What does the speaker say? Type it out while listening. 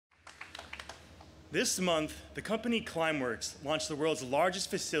This month, the company Climeworks launched the world's largest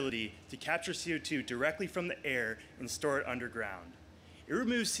facility to capture CO2 directly from the air and store it underground. It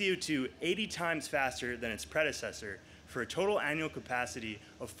removes CO2 80 times faster than its predecessor for a total annual capacity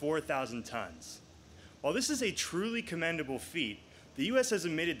of 4,000 tons. While this is a truly commendable feat, the US has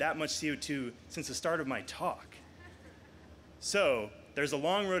emitted that much CO2 since the start of my talk. So, there's a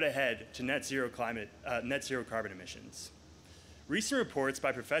long road ahead to net zero carbon emissions. Recent reports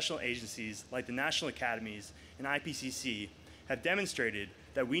by professional agencies like the National Academies and IPCC have demonstrated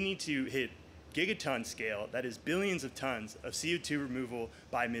that we need to hit gigaton scale, that is billions of tons of CO2 removal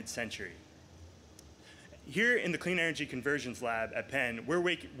by mid-century. Here in the Clean Energy Conversions Lab at Penn,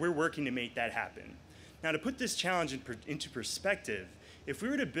 we're working to make that happen. Now, to put this challenge into perspective, if we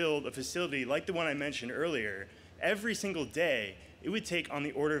were to build a facility like the one I mentioned earlier, every single day, it would take on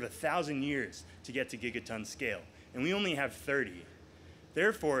the order of 1,000 years to get to gigaton scale, and we only have 30.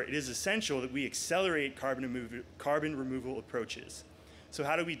 Therefore, it is essential that we accelerate carbon removal approaches. So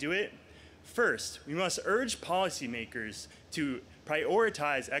how do we do it? First, we must urge policymakers to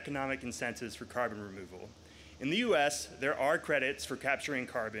prioritize economic incentives for carbon removal. In the US, there are credits for capturing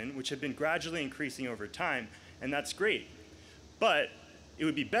carbon, which have been gradually increasing over time, and that's great. But it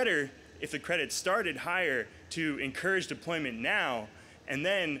would be better if the credits started higher to encourage deployment now and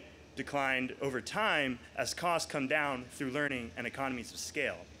then declined over time as costs come down through learning and economies of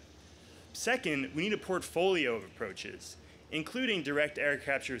scale. Second, we need a portfolio of approaches, including direct air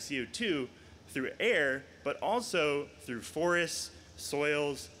capture of CO2 through air, but also through forests,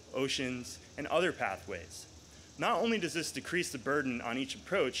 soils, oceans, and other pathways. Not only does this decrease the burden on each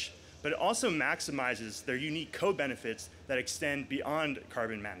approach, but it also maximizes their unique co-benefits that extend beyond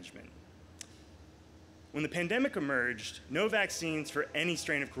carbon management. When the pandemic emerged, no vaccines for any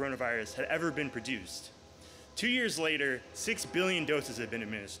strain of coronavirus had ever been produced. 2 years later, 6 billion doses have been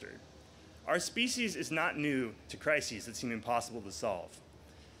administered. Our species is not new to crises that seem impossible to solve.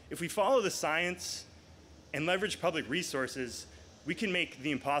 If we follow the science and leverage public resources, we can make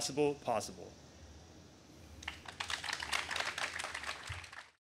the impossible possible.